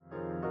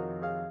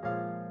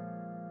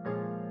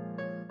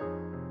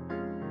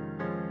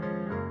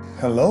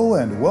Hello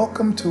and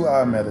welcome to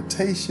our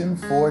meditation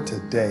for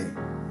today.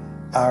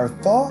 Our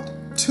thought,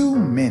 too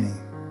many.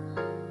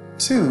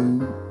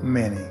 Too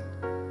many.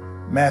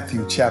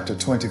 Matthew chapter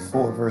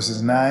 24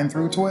 verses 9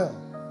 through 12.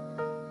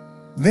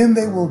 Then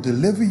they will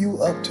deliver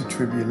you up to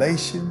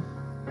tribulation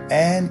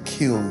and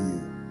kill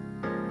you,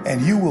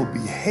 and you will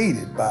be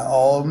hated by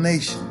all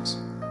nations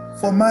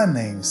for my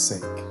name's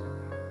sake.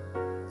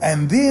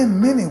 And then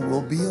many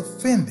will be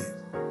offended,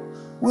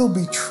 will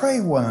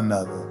betray one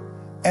another,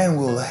 and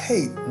will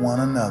hate one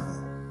another.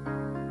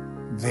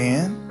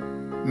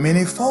 Then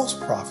many false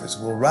prophets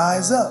will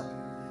rise up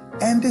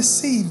and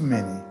deceive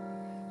many.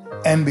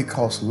 And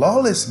because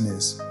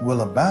lawlessness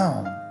will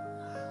abound,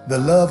 the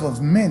love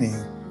of many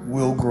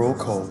will grow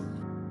cold.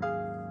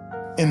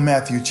 In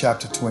Matthew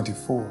chapter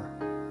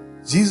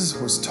 24,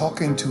 Jesus was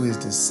talking to his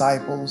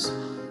disciples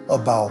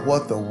about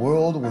what the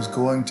world was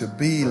going to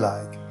be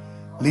like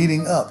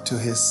leading up to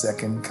his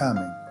second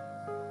coming.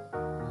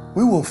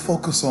 We will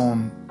focus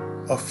on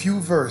a few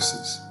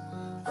verses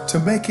to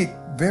make it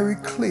very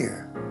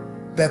clear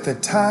that the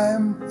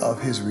time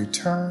of his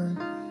return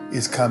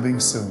is coming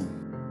soon.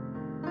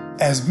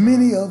 As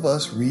many of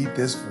us read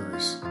this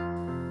verse,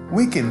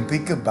 we can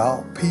think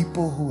about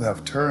people who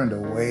have turned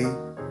away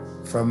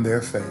from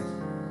their faith,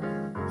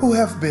 who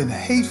have been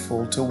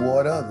hateful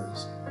toward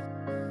others,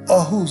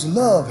 or whose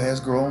love has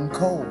grown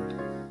cold.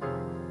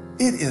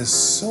 It is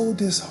so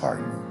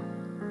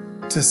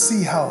disheartening to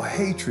see how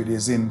hatred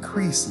is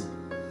increasing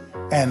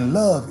and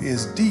love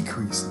is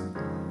decreasing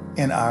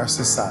in our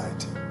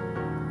society.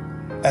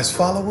 As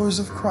followers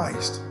of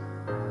Christ,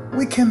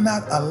 we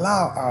cannot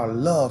allow our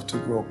love to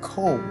grow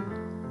cold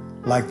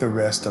like the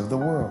rest of the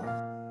world.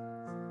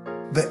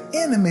 The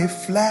enemy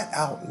flat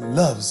out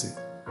loves it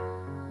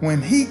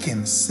when he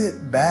can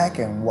sit back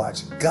and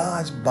watch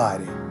God's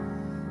body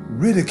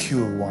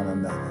ridicule one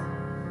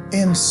another,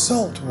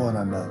 insult one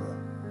another,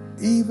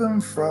 even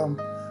from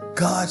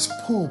God's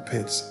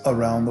pulpits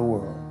around the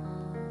world.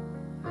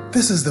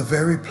 This is the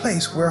very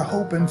place where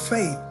hope and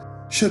faith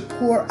should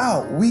pour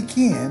out week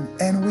in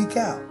and week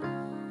out.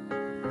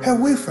 Have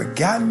we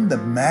forgotten the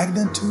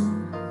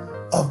magnitude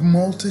of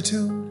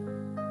multitude?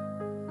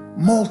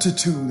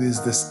 Multitude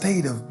is the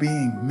state of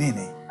being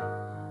many,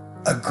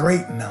 a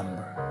great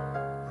number.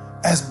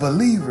 As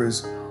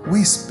believers,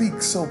 we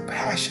speak so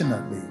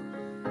passionately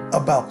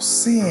about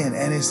sin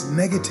and its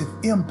negative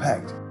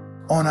impact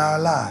on our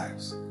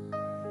lives.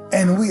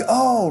 And we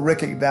all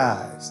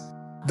recognize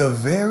the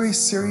very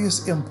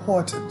serious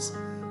importance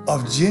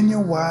of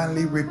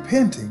genuinely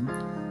repenting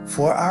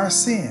for our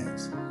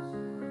sins.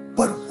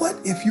 But what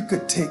if you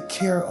could take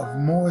care of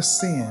more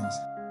sins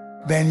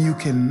than you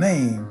can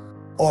name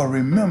or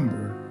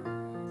remember?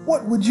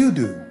 What would you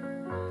do?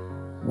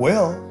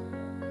 Well,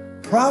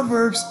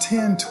 Proverbs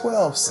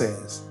 10:12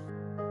 says,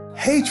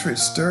 hatred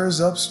stirs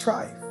up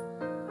strife,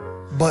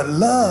 but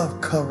love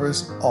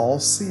covers all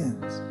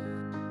sins.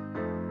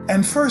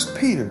 And 1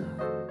 Peter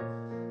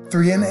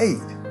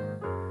 3:8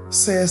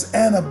 says,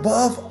 and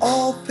above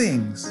all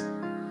things,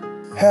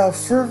 have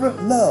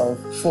fervent love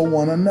for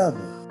one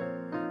another,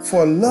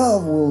 for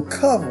love will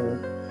cover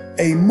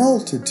a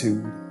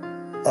multitude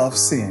of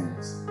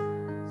sins.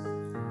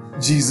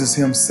 Jesus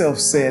himself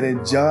said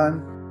in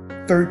John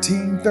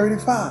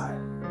 13:35,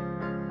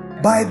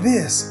 by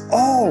this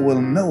all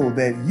will know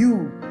that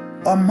you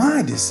are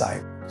my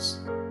disciples,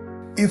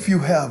 if you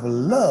have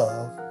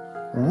love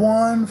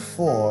one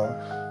for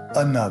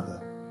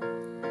another.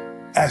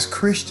 As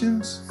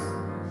Christians,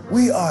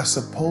 we are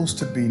supposed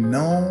to be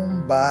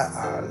known by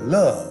our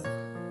love.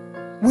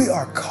 We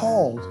are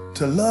called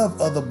to love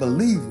other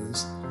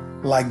believers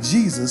like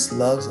Jesus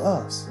loves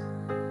us,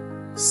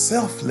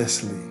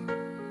 selflessly,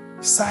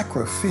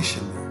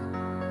 sacrificially,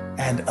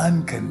 and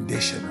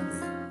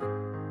unconditionally.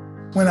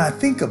 When I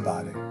think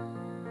about it,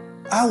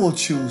 I will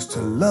choose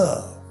to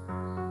love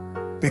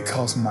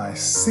because my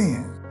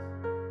sins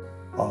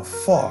are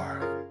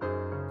far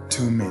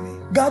too many.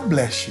 God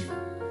bless you.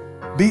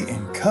 Be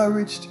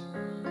encouraged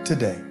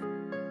today.